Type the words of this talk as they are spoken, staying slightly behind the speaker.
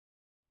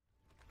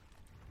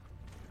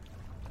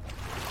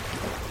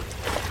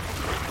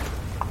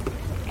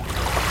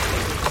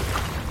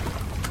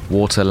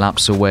Water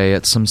laps away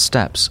at some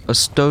steps a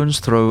stone's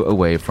throw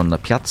away from the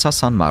Piazza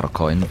San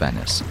Marco in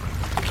Venice.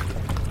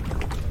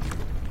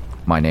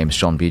 My name's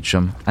John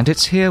Beecham, and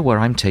it's here where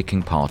I'm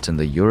taking part in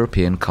the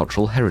European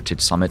Cultural Heritage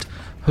Summit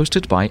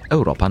hosted by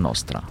Europa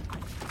Nostra.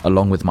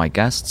 Along with my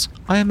guests,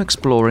 I am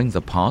exploring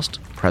the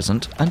past,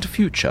 present and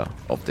future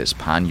of this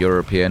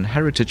pan-European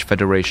heritage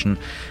federation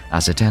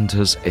as it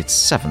enters its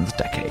 7th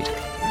decade.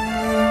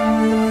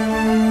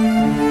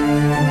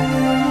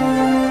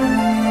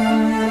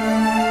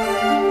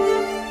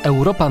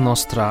 Europa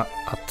Nostra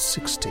at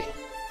 60.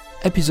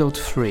 Episode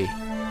 3.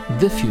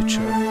 The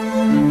Future.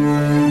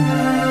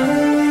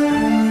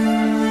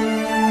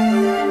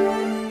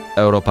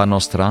 Europa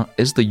Nostra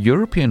is the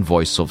European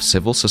voice of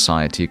civil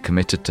society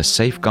committed to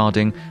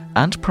safeguarding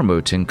and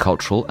promoting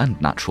cultural and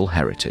natural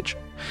heritage.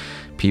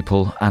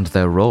 People and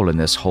their role in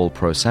this whole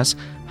process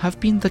have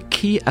been the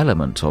key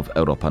element of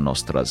Europa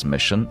Nostra's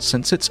mission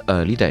since its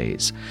early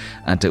days,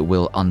 and it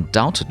will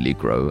undoubtedly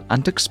grow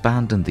and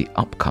expand in the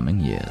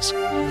upcoming years.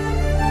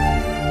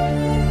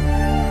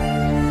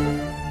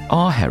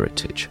 Our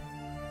heritage,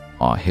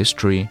 our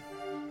history,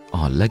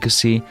 our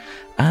legacy,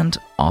 and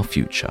our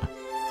future.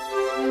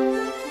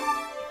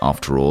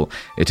 After all,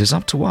 it is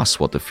up to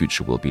us what the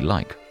future will be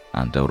like,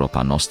 and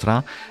Europa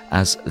Nostra,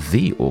 as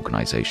the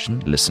organization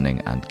listening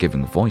and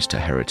giving voice to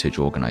heritage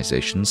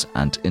organizations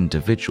and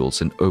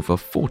individuals in over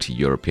 40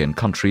 European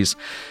countries,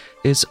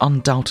 is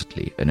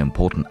undoubtedly an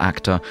important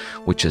actor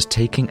which is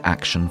taking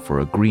action for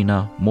a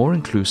greener, more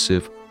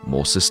inclusive,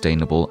 more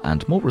sustainable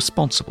and more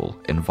responsible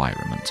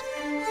environment.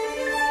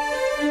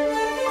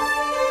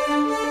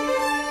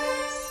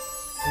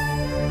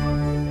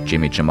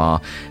 Jimmy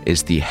Jamar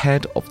is the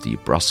head of the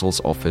Brussels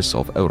office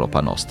of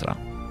Europa Nostra.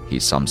 He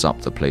sums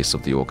up the place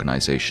of the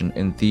organization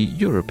in the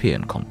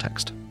European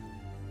context.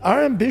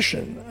 Our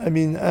ambition,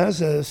 as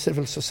a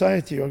civil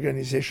society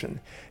organization,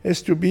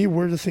 is to be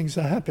where the things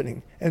are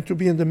happening and to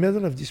be in the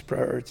middle of these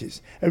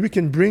priorities. And we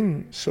can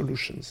bring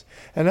solutions.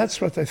 And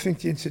that's what I think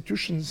the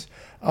institutions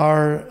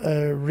are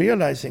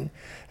realizing.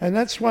 And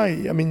that's why,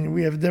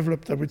 we have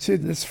developed, I would say,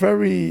 this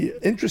very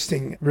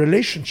interesting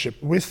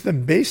relationship with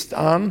them based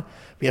on,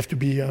 we have to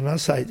be on our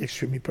side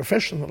extremely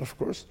professional, of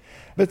course,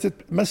 but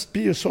it must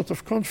be a sort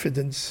of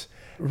confidence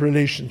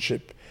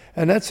relationship.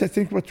 And that's, I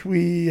think, what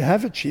we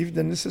have achieved,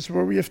 and this is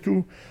where we have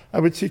to, I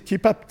would say,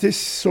 keep up this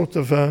sort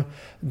of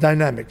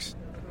dynamics.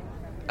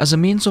 As a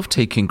means of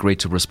taking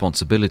greater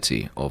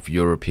responsibility of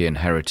European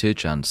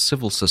heritage and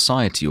civil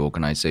society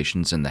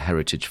organizations in the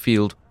heritage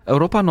field,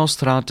 Europa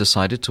Nostra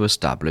decided to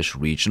establish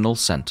regional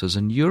centers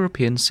in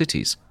European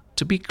cities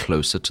to be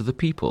closer to the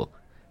people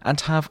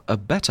and have a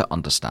better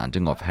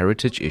understanding of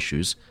heritage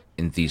issues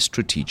in these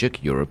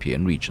strategic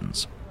European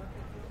regions.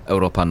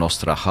 Europa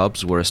Nostra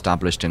hubs were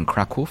established in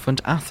Krakow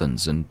and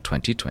Athens in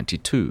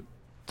 2022.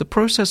 The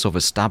process of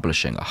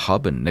establishing a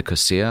hub in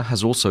Nicosia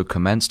has also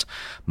commenced,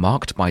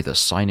 marked by the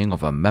signing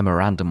of a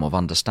Memorandum of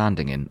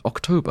Understanding in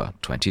October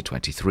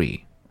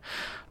 2023.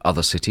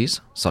 Other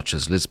cities, such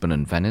as Lisbon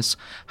and Venice,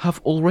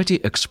 have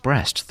already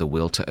expressed the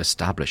will to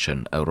establish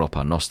an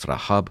Europa Nostra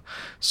hub,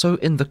 so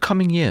in the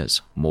coming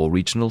years, more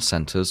regional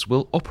centers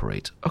will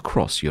operate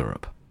across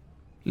Europe.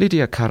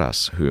 Lydia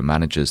Karas, who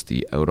manages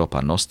the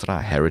Europa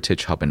Nostra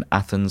Heritage Hub in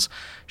Athens,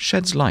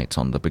 sheds light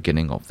on the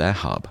beginning of their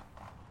hub.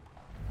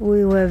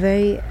 We were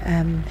very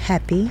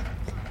happy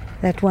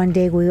that one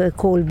day we were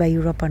called by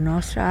Europa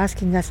Nostra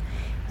asking us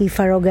if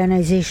our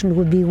organization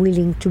would be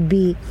willing to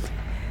be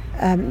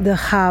the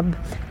hub,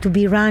 to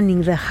be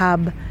running the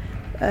hub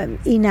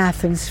in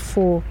Athens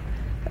for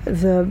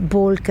the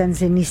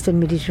Balkans and Eastern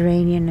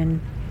Mediterranean.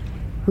 And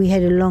we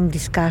had a long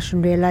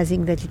discussion,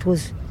 realizing that it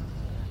was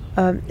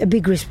a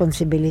big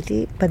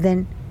responsibility, but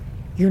then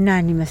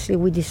unanimously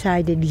we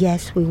decided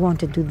yes, we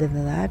want to do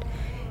that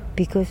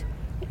because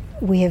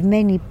we have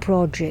many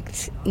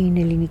projects in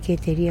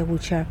Hellenicate area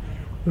which are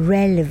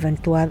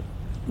relevant to our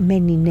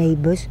many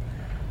neighbors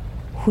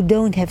who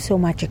don't have so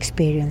much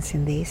experience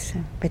in this,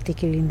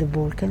 particularly in the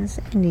Balkans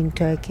and in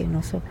Turkey and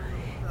also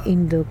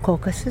in the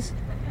Caucasus.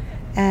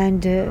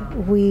 And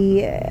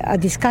we are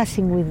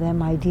discussing with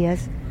them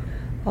ideas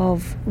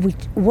of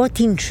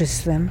what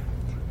interests them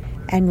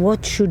and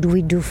what should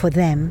we do for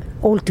them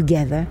all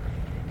together.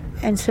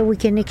 And so we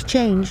can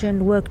exchange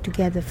and work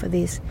together for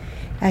this.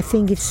 I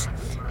think it's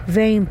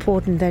very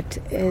important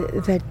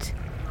that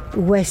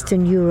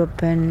Western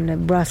Europe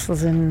and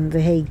Brussels and The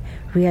Hague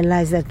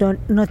realize that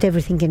not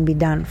everything can be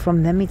done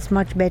from them. It's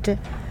much better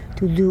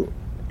to do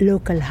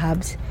local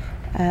hubs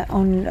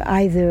on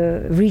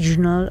either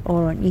regional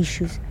or on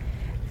issues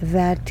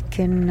that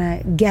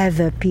can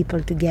gather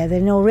people together.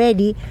 And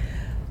already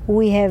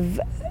we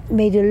have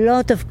made a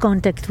lot of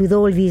contact with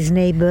all these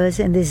neighbors,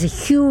 and there's a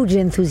huge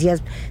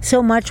enthusiasm,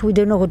 so much we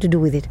don't know what to do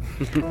with it.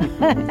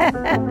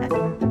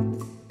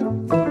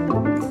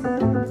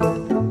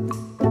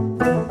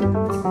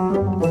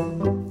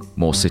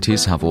 More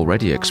cities have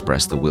already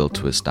expressed the will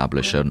to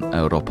establish an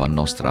Europa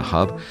Nostra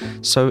hub,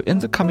 so in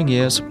the coming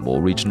years,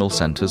 more regional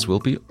centers will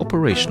be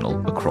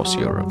operational across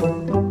Europe.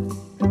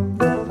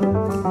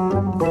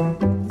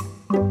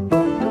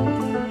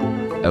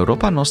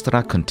 Europa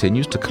Nostra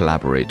continues to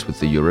collaborate with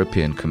the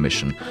European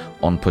Commission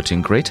on putting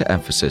greater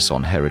emphasis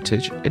on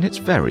heritage in its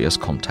various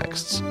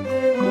contexts.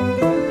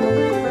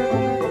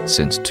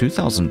 Since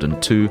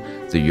 2002,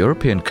 the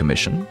European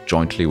Commission,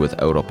 jointly with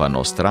Europa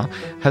Nostra,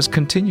 has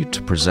continued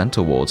to present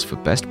awards for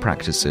best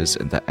practices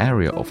in the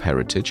area of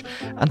heritage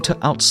and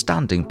to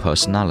outstanding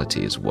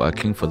personalities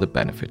working for the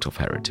benefit of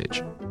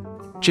heritage.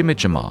 Jimmy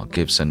Jamar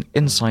gives an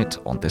insight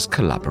on this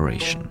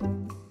collaboration.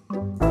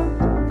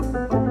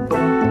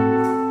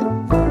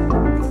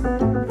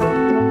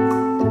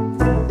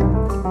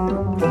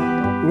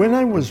 When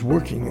I was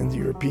working in the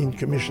European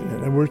Commission,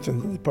 and I worked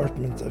in the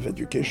Department of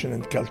Education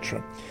and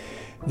Culture,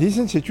 these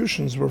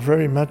institutions were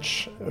very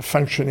much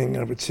functioning,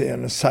 I would say,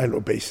 on a silo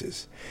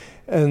basis.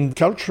 And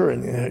culture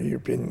and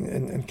European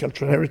and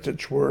cultural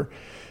heritage were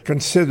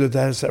considered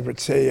as, I would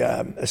say,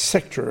 a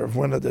sector of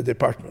one of the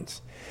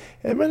departments.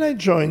 And when I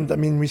joined,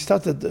 we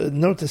started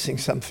noticing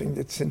something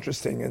that's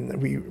interesting, and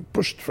we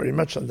pushed very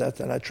much on that,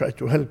 and I tried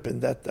to help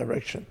in that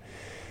direction.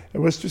 It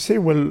was to say,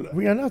 well,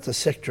 we are not a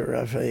sector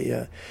of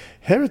a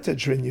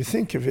heritage. When you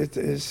think of it,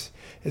 is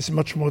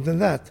much more than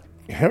that.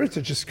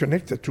 Heritage is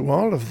connected to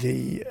all of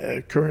the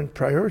current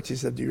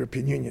priorities of the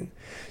European Union.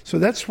 So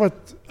that's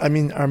what,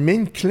 our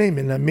main claim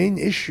and our main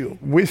issue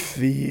with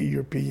the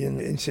European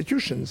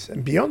institutions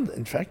and beyond,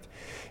 in fact,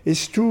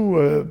 is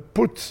to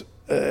put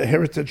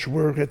heritage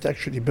where it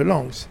actually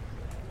belongs.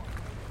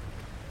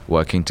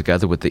 Working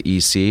together with the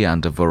EC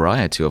and a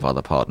variety of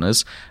other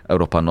partners,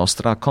 Europa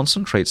Nostra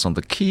concentrates on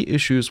the key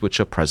issues which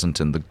are present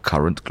in the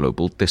current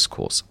global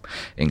discourse,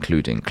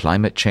 including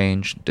climate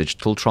change,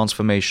 digital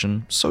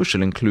transformation,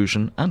 social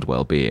inclusion and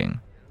well-being.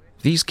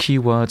 These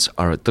keywords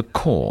are at the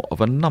core of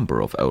a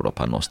number of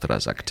Europa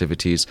Nostra's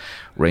activities,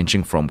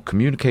 ranging from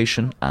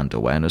communication and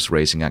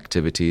awareness-raising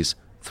activities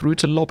through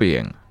to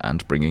lobbying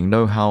and bringing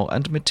know-how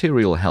and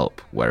material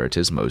help where it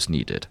is most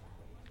needed.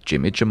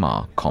 Jimmy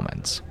Jamar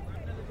comments.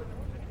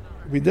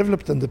 We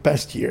developed in the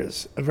past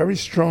years a very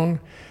strong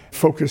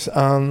focus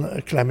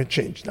on climate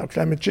change. Now,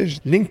 climate change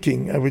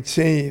linking, I would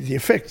say, the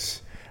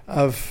effects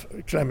of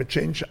climate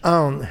change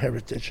on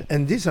heritage.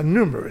 And these are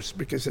numerous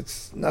because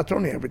it's not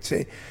only, I would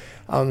say,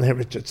 on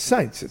heritage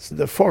sites, it's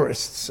the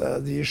forests,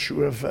 the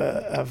issue of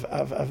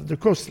the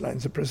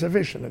coastlines, the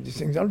preservation of these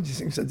things. All of these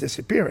things are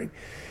disappearing.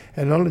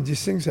 And all of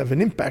these things have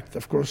an impact,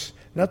 of course,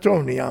 not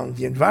only on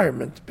the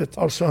environment, but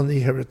also on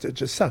the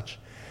heritage as such.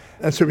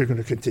 And so we're going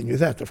to continue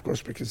that, of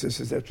course, because this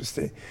is there to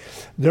stay.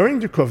 During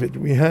the COVID,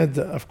 we had,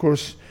 of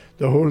course,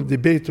 the whole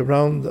debate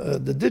around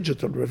the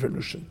digital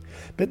revolution.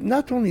 But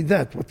not only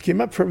that, what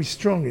came up very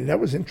strongly, that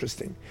was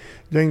interesting,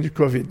 during the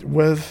COVID,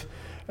 was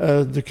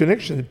the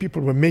connection that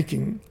people were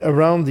making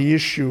around the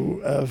issue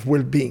of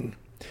well-being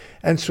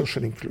and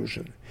social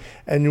inclusion.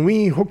 And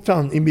we hooked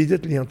on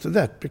immediately onto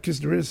that, because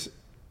there is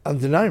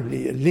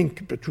undeniably a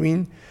link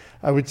between,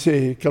 I would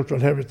say, cultural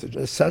heritage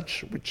as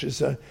such, which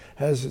is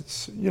has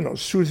its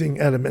soothing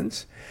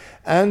elements,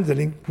 and the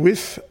link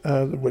with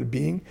the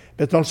well-being,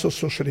 but also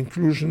social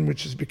inclusion,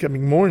 which is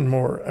becoming more and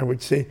more, I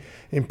would say,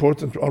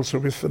 important also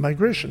with the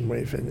migration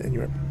wave in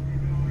Europe.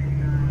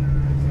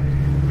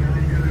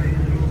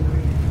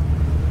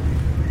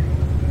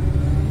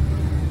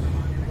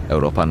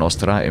 Europa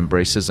Nostra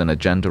embraces an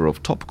agenda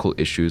of topical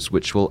issues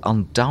which will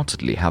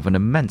undoubtedly have an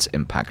immense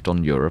impact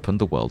on Europe and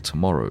the world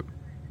tomorrow.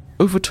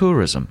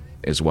 Over-tourism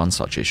is one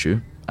such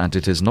issue, and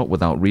it is not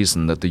without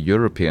reason that the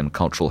European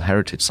Cultural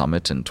Heritage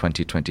Summit in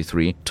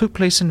 2023 took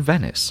place in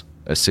Venice,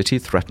 a city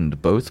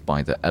threatened both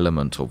by the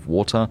element of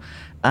water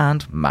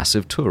and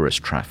massive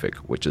tourist traffic,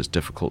 which is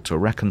difficult to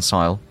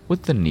reconcile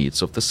with the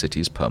needs of the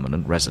city's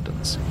permanent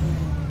residents.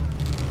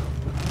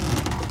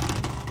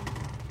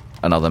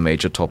 Another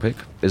major topic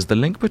is the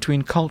link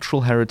between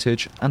cultural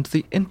heritage and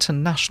the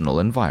international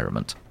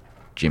environment.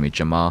 Jimmy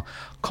Jamar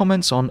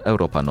comments on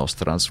Europa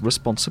Nostra's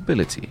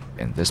responsibility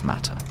in this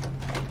matter.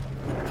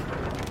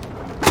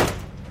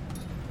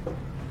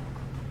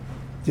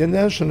 The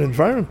international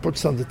environment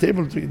puts on the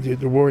table the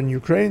war in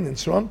Ukraine and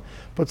so on,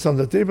 puts on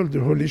the table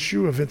the whole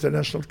issue of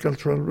international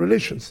cultural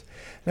relations.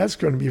 That's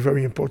going to be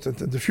very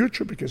important in the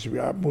future because we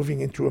are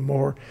moving into a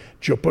more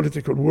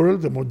geopolitical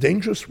world, a more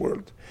dangerous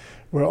world,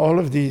 where all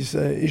of these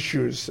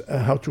issues,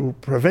 how to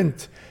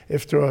prevent,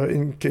 if there are,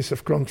 in case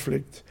of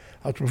conflict,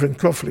 how to prevent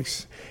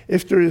conflicts.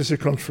 If there is a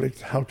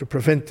conflict, how to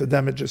prevent the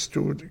damages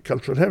to the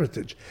cultural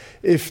heritage.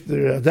 If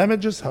there are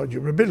damages, how do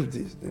you rebuild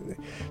these?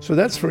 So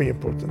that's very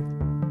important.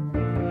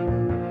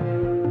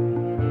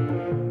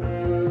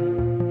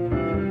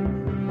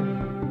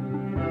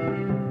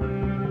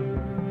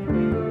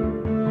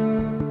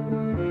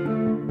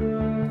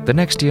 The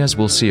next years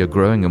will see a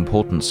growing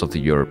importance of the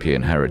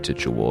European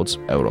Heritage Awards,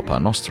 Europa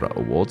Nostra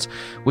Awards,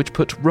 which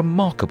put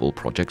remarkable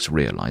projects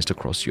realized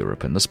across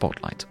Europe in the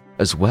spotlight,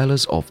 as well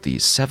as of the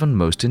 7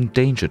 Most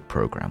Endangered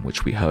program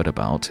which we heard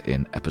about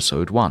in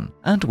episode 1,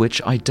 and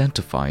which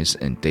identifies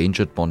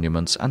endangered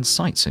monuments and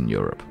sites in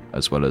Europe,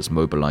 as well as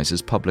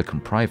mobilizes public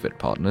and private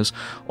partners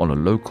on a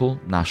local,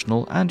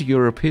 national and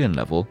European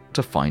level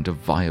to find a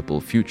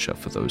viable future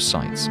for those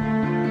sites.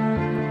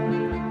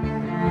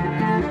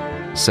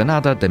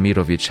 Senada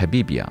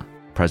Demirovic-Hebibia,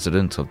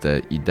 president of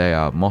the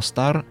Idea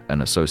Mostar,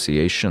 an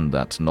association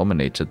that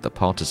nominated the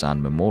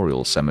Partisan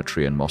Memorial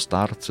Cemetery in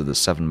Mostar to the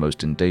 7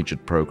 Most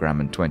Endangered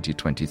program in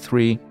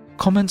 2023,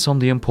 comments on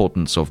the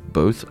importance of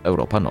both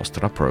Europa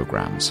Nostra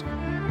programs.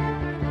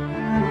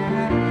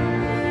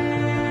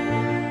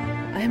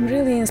 I'm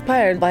really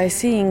inspired by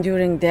seeing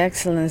during the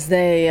Excellence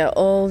Day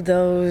all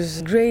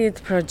those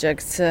great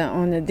projects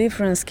on the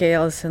different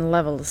scales and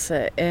levels,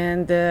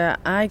 and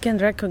I can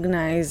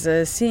recognize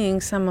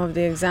seeing some of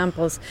the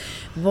examples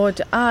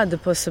what are the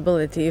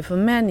possibility for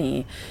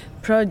many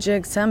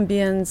projects,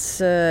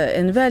 ambience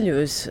and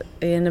values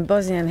in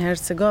Bosnia and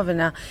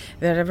Herzegovina,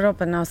 where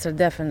Europa Nostra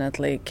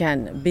definitely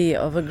can be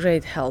of a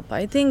great help.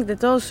 I think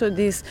that also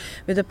this,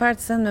 with the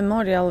Partisan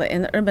Memorial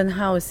and Urban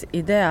House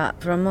Idea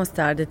from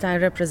Mostar that I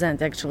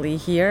represent actually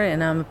here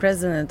and I'm a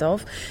president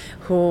of,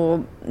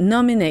 who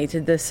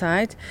nominated the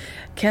site,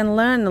 can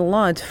learn a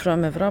lot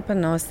from Europa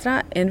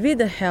Nostra, and with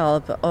the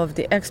help of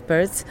the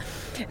experts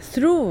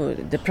through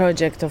the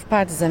project of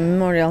Partisan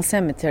Memorial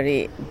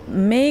Cemetery,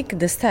 make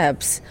the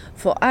steps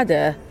for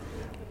other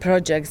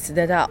projects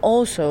that are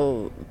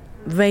also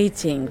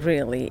waiting,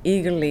 really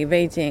eagerly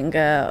waiting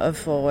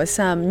for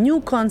some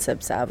new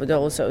concepts, I would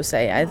also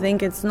say. I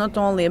think it's not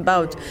only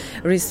about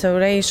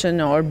restoration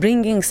or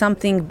bringing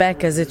something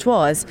back as it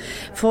was.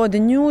 For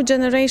the new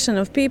generation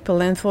of people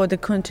and for the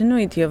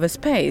continuity of a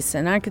space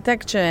and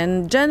architecture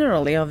and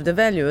generally of the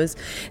values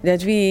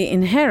that we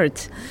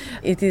inherit,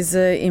 it is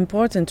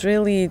important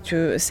really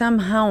to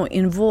somehow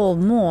involve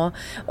more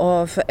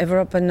of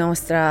Europa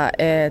Nostra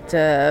at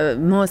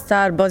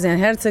Mostar, Bosnia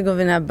and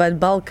Herzegovina, but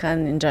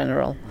Balkan in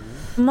general.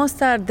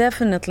 Mostar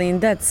definitely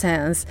in that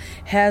sense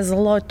has a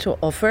lot to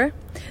offer.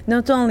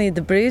 Not only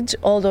the bridge,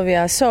 although we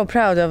are so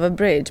proud of a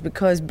bridge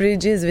because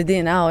bridge is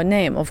within our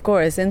name, of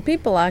course, and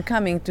people are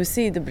coming to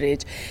see the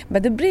bridge,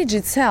 but the bridge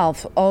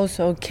itself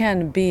also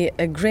can be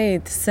a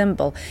great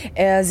symbol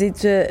as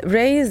it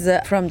raised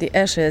from the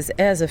ashes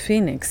as a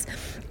phoenix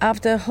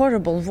after a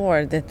horrible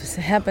war that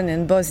happened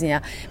in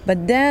Bosnia.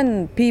 But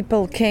then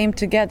people came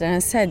together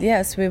and said,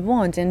 yes, we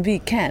want and we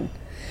can.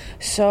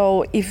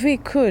 So if we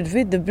could,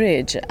 with the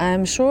bridge,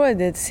 I'm sure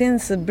that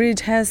since the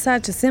bridge has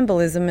such a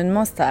symbolism in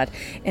Mostar,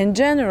 and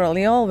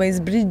generally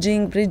always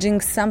bridging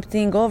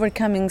something,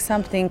 overcoming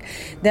something,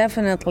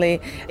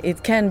 definitely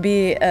it can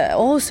be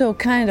also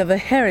kind of a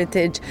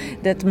heritage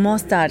that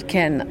Mostar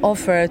can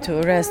offer to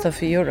the rest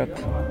of Europe.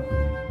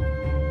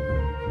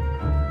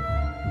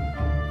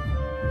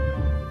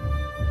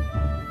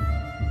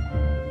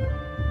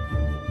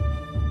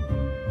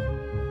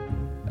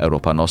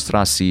 Europa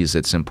Nostra sees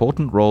its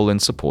important role in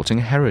supporting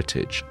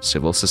heritage,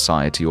 civil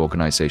society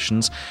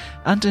organizations,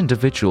 and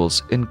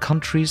individuals in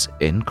countries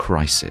in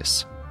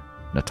crisis.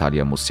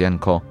 Natalia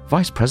Musienko,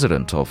 vice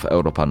president of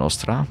Europa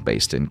Nostra,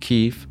 based in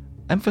Kyiv,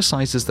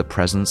 emphasizes the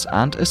presence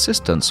and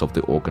assistance of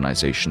the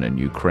organization in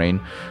Ukraine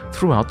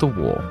throughout the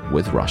war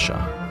with Russia.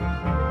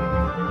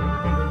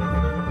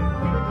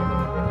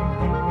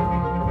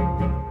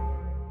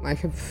 I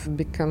have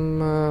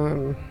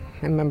become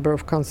a member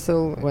of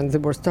council when the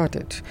war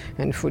started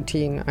in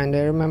 2014, and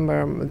I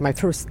remember my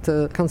first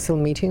council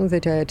meeting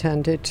that I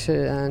attended,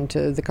 and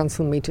the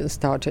council meeting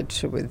started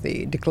with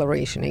the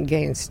declaration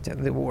against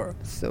the war.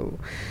 So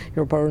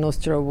Europa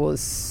Nostra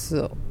was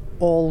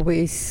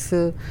always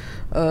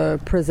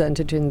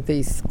presented in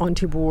this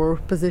anti-war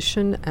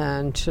position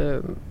and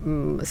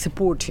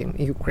supporting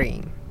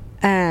Ukraine.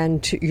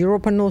 And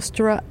Europa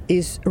Nostra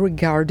is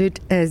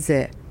regarded as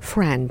a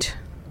friend,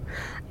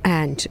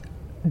 and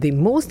the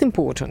most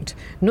important,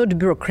 not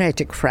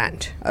bureaucratic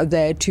friend,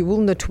 that you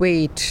will not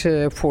wait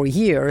for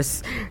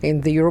years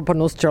in the Europa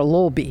Nostra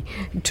lobby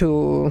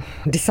to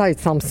decide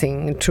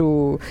something,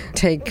 to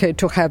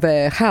have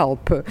a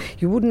help.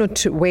 You would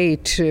not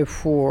wait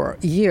for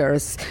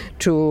years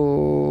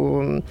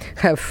to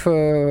have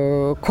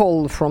a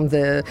call from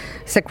the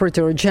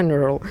Secretary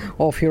General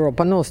of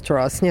Europa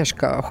Nostra,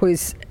 Snezhka, who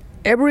is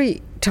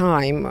every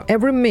time,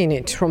 every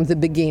minute from the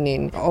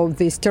beginning of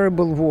this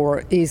terrible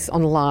war is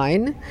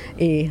online,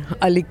 a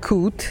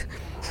Likud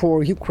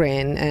for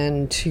Ukraine,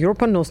 and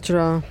Europa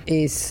Nostra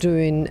is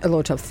doing a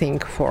lot of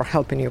things for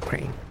helping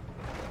Ukraine.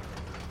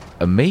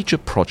 A major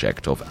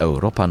project of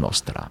Europa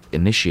Nostra,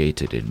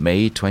 initiated in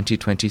May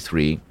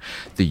 2023,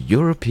 the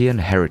European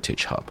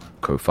Heritage Hub,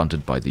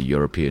 co-funded by the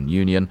European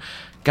Union,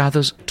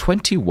 gathers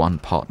 21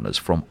 partners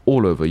from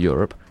all over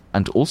Europe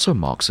and also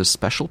marks a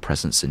special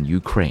presence in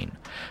Ukraine,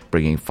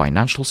 bringing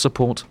financial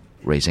support,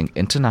 raising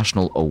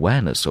international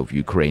awareness of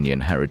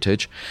Ukrainian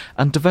heritage,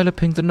 and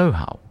developing the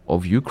know-how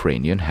of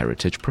Ukrainian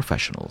heritage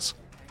professionals.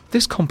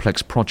 This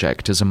complex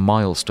project is a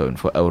milestone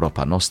for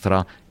Europa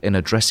Nostra in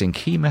addressing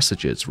key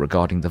messages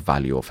regarding the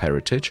value of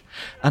heritage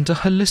and a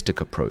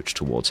holistic approach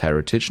towards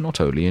heritage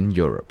not only in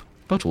Europe,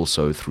 but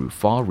also through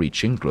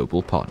far-reaching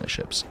global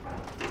partnerships.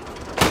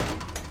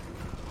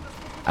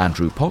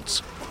 Andrew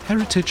Potts,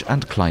 Heritage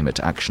and Climate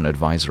Action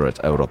Advisor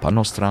at Europa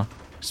Nostra,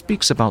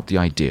 speaks about the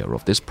idea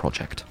of this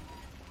project.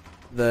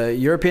 The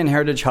European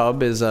Heritage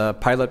Hub is a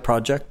pilot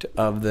project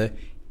of the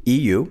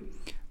EU,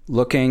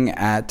 looking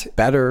at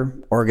better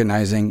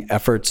organizing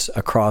efforts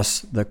across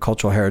the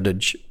cultural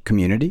heritage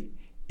community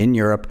in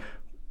Europe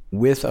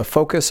with a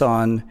focus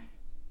on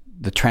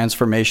the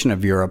transformation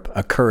of Europe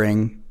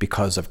occurring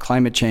because of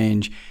climate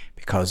change,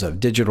 because of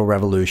digital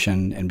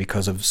revolution, and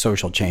because of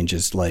social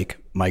changes like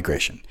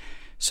migration.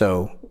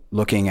 So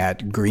looking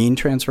at green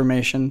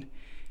transformation,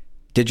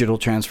 digital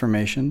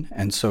transformation,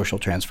 and social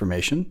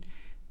transformation,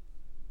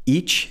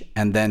 each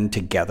and then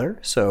together.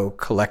 So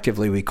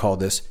collectively we call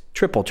this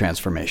triple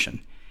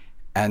transformation.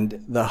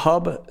 And the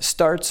hub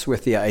starts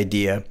with the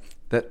idea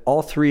that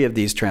all three of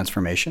these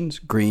transformations,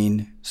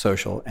 green,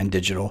 social, and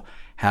digital,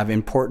 have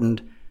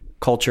important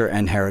culture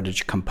and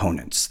heritage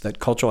components. That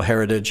cultural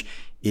heritage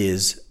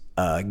is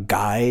a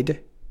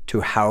guide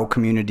to how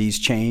communities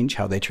change,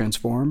 how they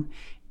transform.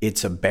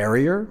 It's a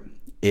barrier,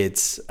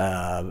 it's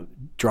a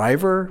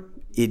driver,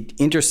 it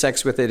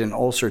intersects with it in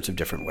all sorts of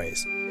different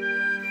ways.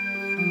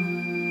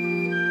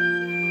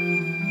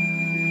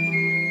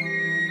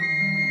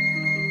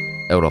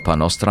 Europa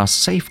Nostra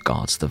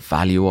safeguards the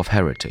value of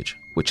heritage,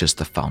 which is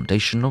the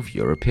foundation of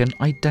European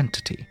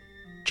identity.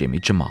 Jimmy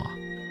Jamar.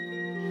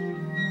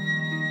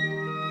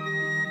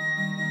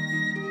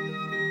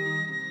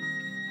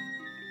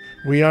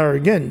 We are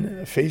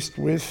again faced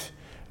with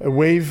a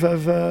wave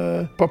of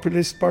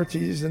populist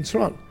parties and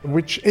so on,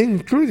 which,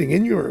 including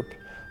in Europe,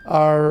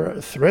 are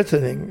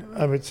threatening,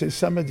 I would say,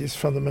 some of these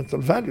fundamental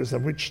values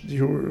on which the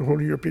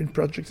whole European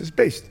project is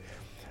based.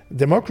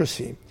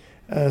 Democracy,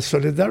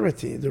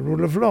 solidarity, the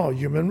rule of law,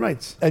 human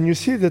rights. And you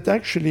see that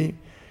actually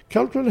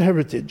cultural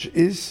heritage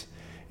is,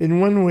 in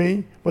one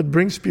way, what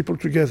brings people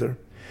together.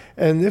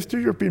 And if the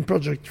European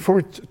project, for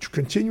it to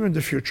continue in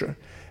the future,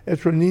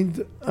 it will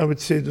need, I would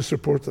say, the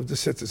support of the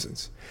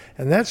citizens.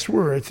 And that's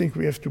where I think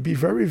we have to be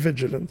very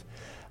vigilant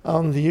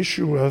on the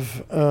issue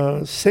of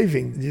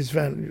saving these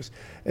values,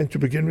 and to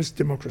begin with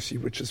democracy,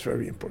 which is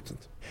very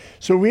important.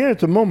 So we are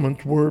at a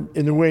moment where,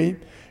 in a way,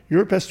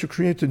 Europe has to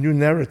create a new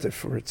narrative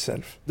for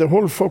itself. The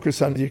whole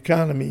focus on the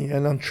economy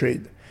and on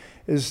trade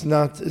is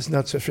not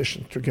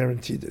sufficient to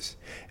guarantee this.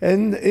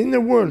 And in a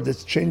world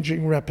that's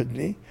changing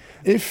rapidly,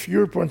 if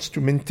Europe wants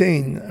to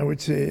maintain, I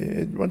would say,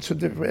 it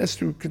has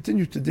to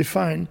continue to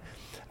define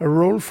a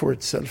role for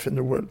itself in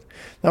the world.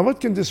 Now, what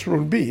can this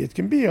role be? It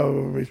can be,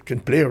 it can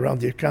play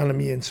around the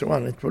economy and so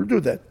on. It will do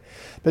that.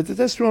 But it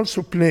has to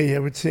also play, I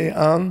would say,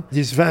 on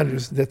these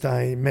values that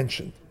I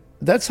mentioned.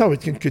 That's how it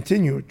can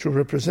continue to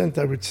represent,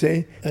 I would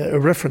say, a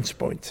reference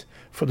point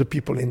for the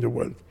people in the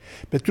world.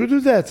 But to do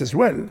that as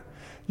well,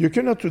 you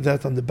cannot do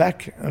that on the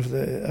back of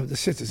the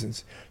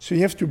citizens. So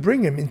you have to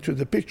bring them into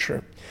the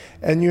picture,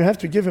 and you have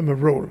to give them a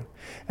role.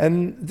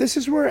 And this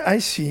is where I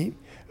see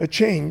a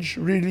change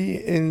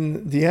really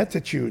in the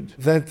attitude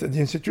that the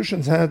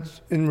institutions had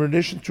in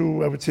relation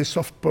to, I would say,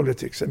 soft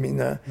politics. I mean,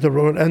 the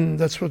role, and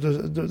that's what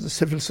the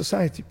civil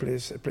society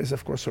plays,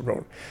 of course, a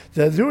role.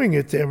 They're doing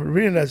it, they're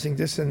realizing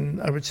this,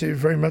 and I would say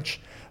very much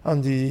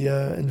on the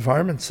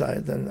environment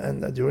side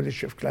and the whole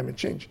issue of climate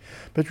change.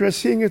 But we're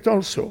seeing it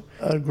also,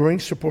 growing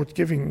support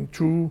giving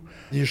to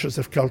the issues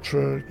of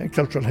culture and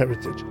cultural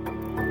heritage.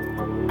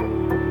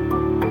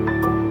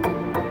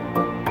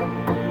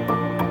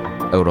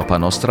 Europa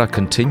Nostra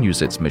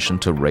continues its mission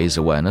to raise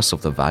awareness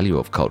of the value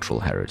of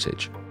cultural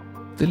heritage.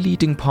 The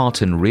leading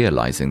part in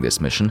realizing this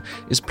mission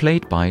is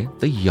played by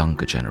the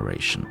younger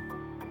generation.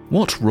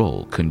 What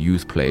role can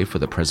youth play for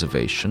the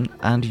preservation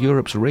and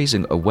Europe's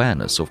raising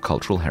awareness of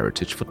cultural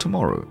heritage for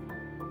tomorrow?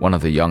 One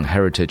of the young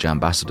heritage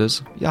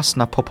ambassadors,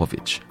 Jasna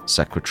Popovic,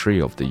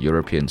 secretary of the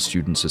European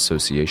Students'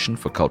 Association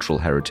for Cultural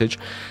Heritage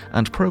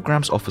and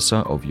programs officer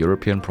of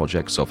European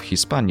projects of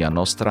Hispania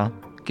Nostra,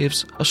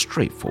 gives a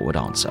straightforward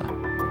answer.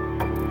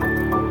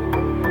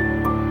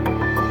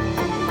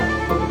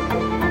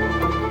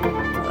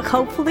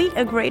 Hopefully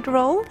a great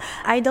role.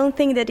 I don't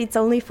think that it's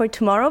only for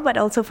tomorrow, but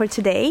also for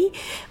today.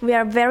 We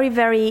are very,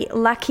 very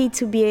lucky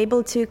to be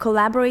able to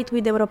collaborate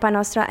with Europa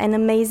Nostra, an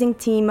amazing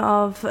team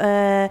of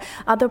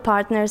other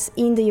partners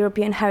in the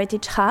European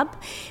Heritage Hub.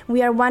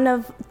 We are one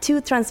of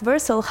two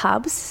transversal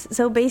hubs,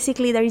 so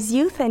basically there is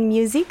youth and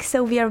music,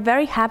 so we are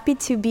very happy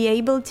to be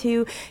able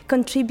to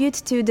contribute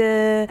to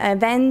the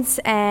events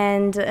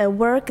and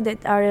work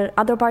that our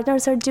other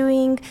partners are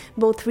doing,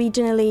 both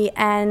regionally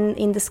and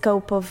in the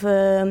scope of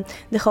the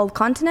whole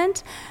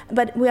continent.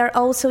 But we are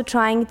also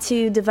trying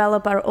to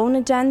develop our own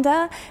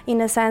agenda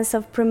in a sense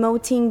of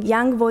promoting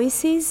young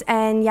voices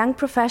and young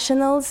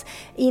professionals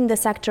in the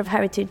sector of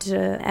heritage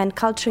and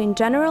culture in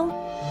general.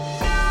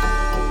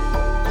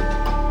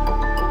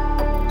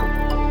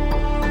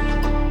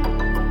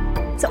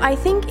 So I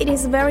think it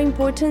is very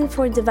important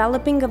for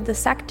developing of the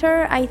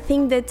sector. I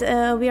think that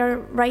we are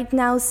right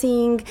now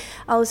seeing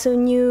also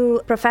new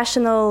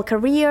professional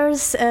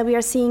careers. We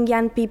are seeing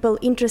young people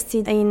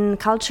interested in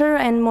culture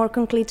and more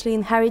concretely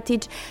in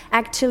heritage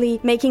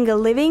actually making a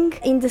living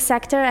in the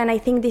sector. And I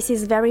think this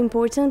is very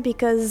important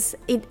because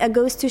it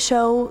goes to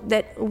show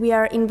that we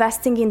are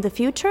investing in the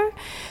future.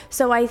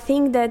 So I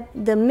think that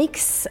the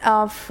mix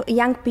of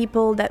young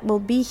people that will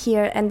be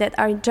here and that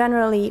are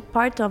generally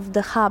part of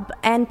the hub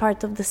and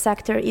part of the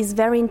sector is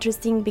very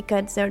interesting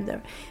because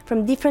they're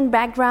from different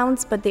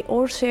backgrounds, but they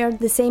all share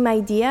the same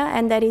idea,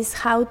 and that is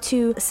how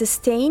to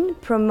sustain,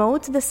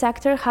 promote the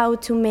sector, how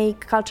to make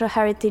cultural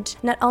heritage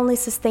not only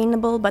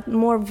sustainable but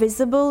more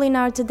visible in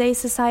our today's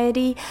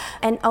society,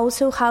 and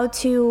also how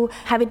to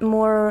have it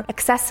more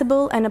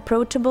accessible and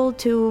approachable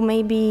to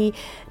maybe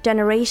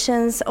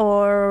generations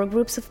or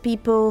groups of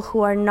people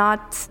who are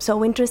not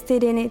so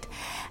interested in it,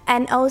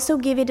 and also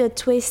give it a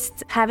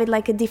twist, have it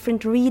like a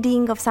different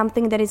reading of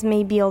something that is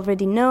maybe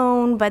already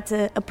known, but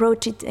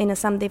approach it in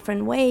some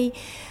different way.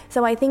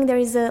 So I think there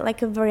is a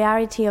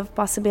variety of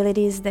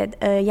possibilities that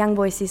young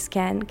voices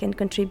can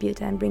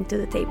contribute and bring to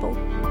the table.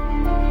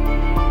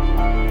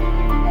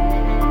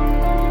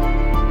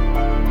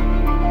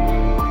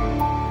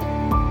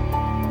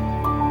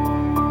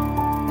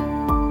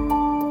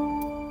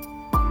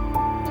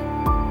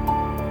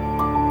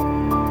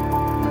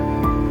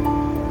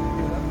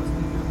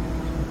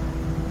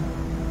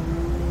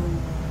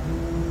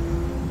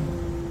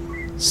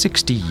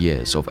 60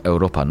 years of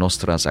Europa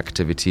Nostra's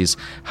activities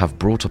have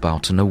brought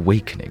about an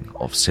awakening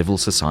of civil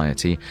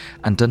society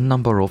and a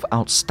number of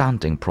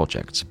outstanding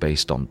projects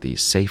based on the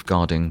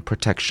safeguarding,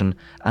 protection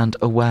and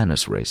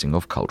awareness-raising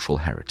of cultural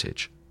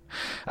heritage.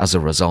 As a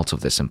result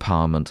of this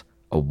empowerment,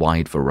 a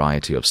wide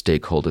variety of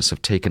stakeholders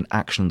have taken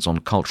actions on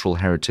cultural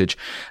heritage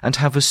and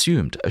have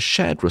assumed a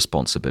shared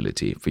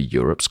responsibility for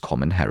Europe's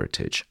common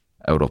heritage.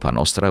 Europa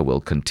Nostra will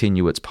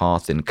continue its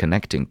path in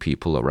connecting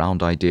people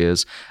around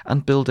ideas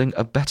and building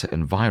a better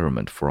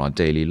environment for our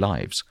daily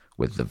lives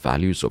with the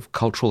values of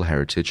cultural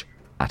heritage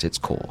at its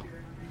core.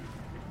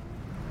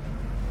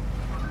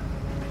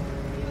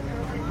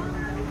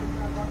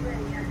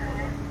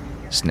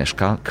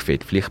 Snežka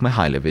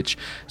Kvetflich-Mihajlović,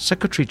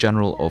 Secretary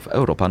General of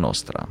Europa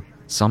Nostra,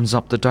 sums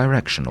up the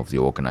direction of the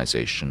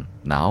organization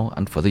now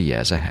and for the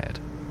years ahead.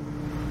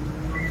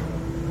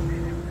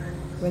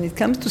 When it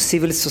comes to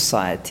civil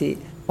society,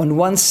 on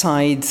one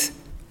side,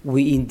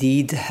 we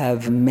indeed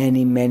have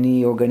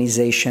many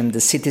organizations,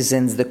 the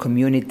citizens, the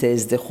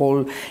communities, the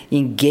whole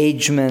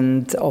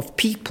engagement of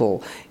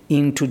people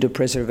into the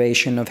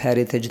preservation of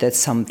heritage. That's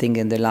something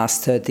in the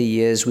last 30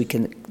 years we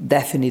can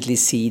definitely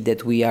see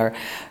that we are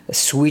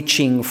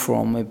switching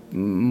from a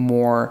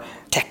more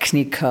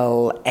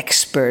technical,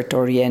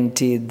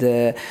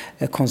 expert-oriented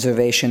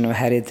conservation of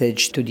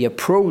heritage to the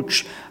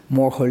approach,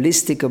 more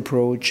holistic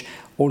approach,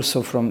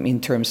 also in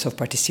terms of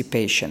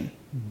participation.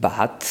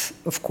 But,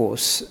 of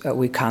course,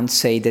 we can't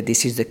say that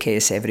this is the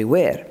case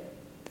everywhere.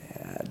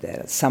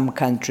 There are some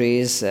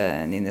countries,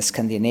 and in the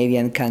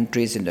Scandinavian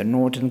countries, in the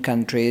northern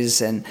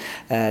countries, and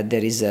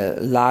there is a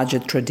larger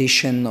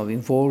tradition of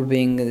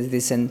involving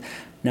this. And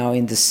now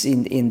in the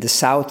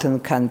southern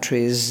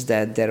countries,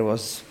 that there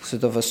was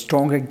sort of a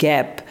stronger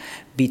gap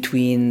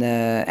between,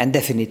 and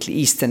definitely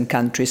Eastern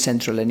countries,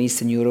 Central and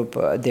Eastern Europe,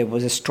 there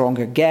was a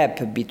stronger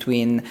gap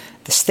between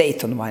the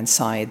state on one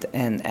side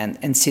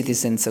and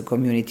citizens, a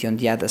community on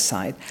the other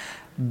side.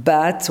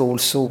 But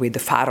also with the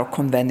Faro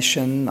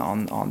Convention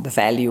on the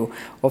value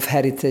of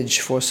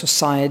heritage for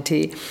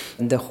society,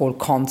 and the whole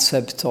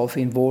concept of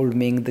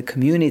involving the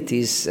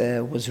communities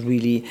was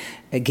really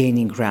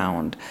gaining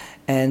ground.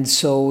 And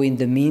so in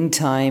the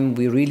meantime,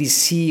 we really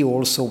see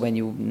also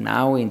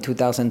now in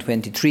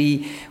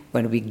 2023,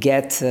 when we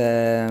get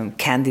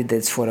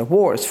candidates for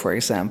awards, for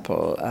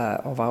example,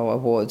 of our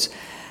awards,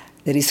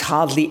 there is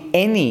hardly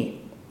any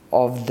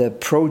of the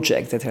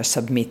projects that are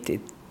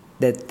submitted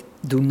that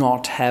do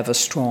not have a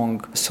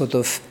strong sort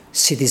of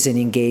citizen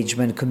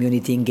engagement,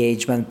 community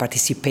engagement,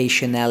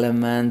 participation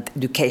element,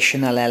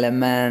 educational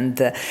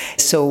element.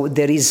 So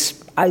there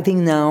is, I think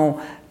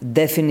now,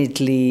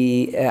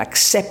 definitely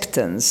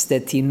acceptance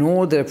that in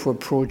order for a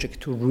project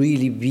to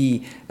really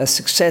be a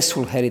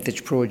successful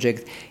heritage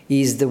project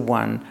is the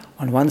one,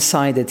 on one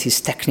side, that is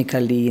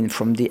technically and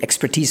from the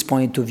expertise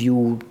point of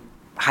view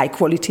high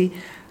quality,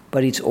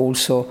 but it's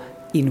also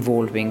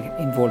involving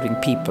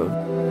people.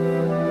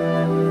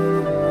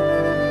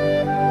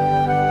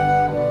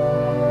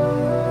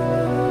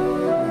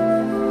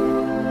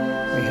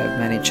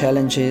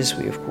 Challenges.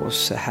 We of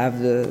course have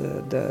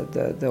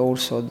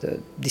also the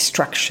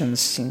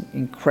destructions,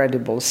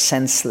 incredible,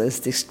 senseless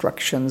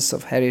destructions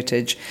of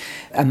heritage,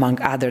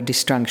 among other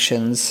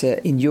destructions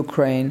in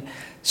Ukraine.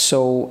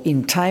 So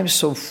in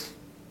times of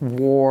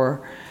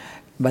war,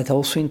 but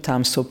also in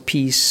times of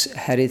peace,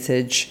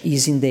 heritage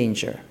is in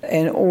danger.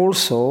 And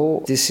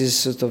also, this is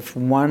sort of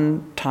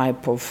one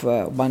type of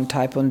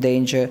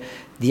danger.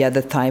 The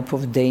other type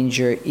of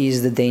danger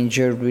is the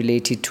danger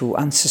related to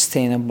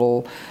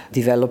unsustainable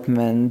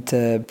development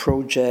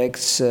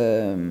projects.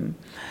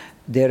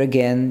 There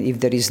again, if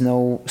there is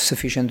no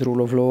sufficient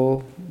rule of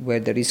law, where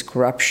there is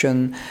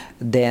corruption,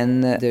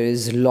 then there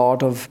is a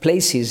lot of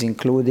places,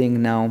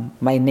 including now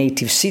my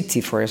native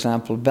city, for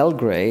example,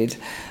 Belgrade.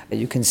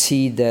 You can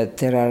see that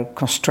there are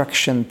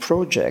construction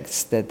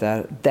projects that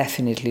are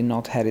definitely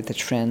not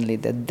heritage friendly,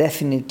 that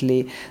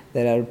definitely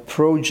there are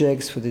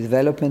projects for the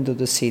development of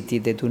the city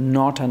that do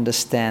not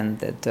understand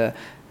that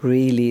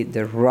really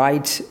the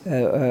right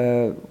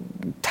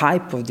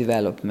type of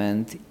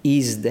development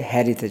is the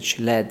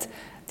heritage-led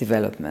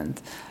development.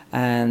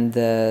 And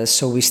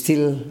so we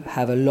still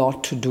have a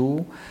lot to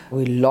do,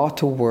 a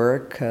lot of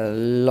work, a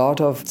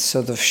lot of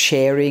sort of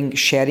sharing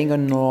of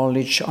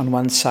knowledge on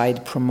one side,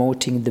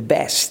 promoting the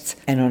best,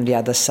 and on the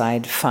other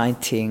side,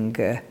 fighting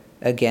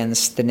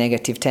against the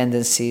negative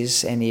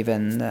tendencies and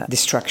even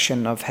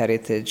destruction of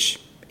heritage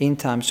in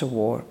times of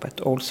war,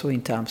 but also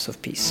in times of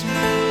peace.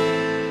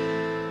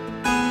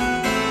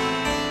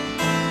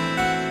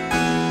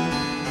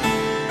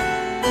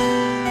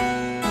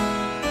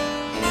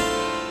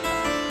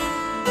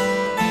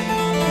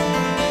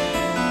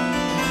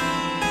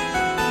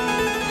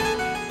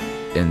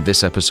 In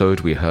this episode,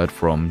 we heard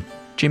from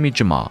Jimmy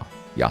Jamar,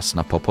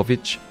 Jasna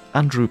Popovic,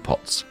 Andrew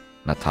Potts,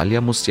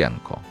 Natalia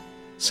Musienko,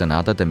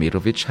 Senada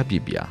Demirovic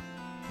Habibia,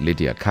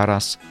 Lydia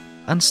Karas,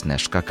 and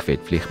Snezhka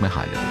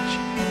Kvetlich-Mihailovic.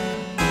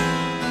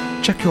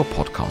 Check your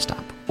podcast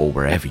app or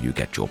wherever you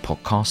get your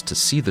podcast to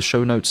see the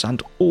show notes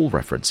and all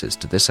references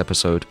to this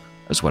episode,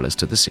 as well as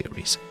to the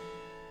series.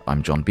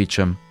 I'm John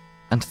Beecham,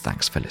 and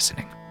thanks for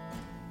listening.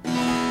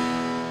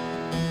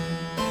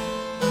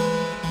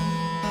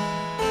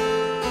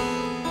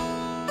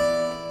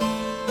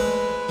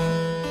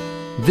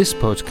 This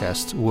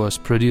podcast was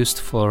produced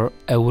for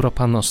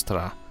Europa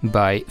Nostra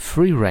by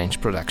Free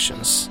Range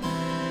Productions.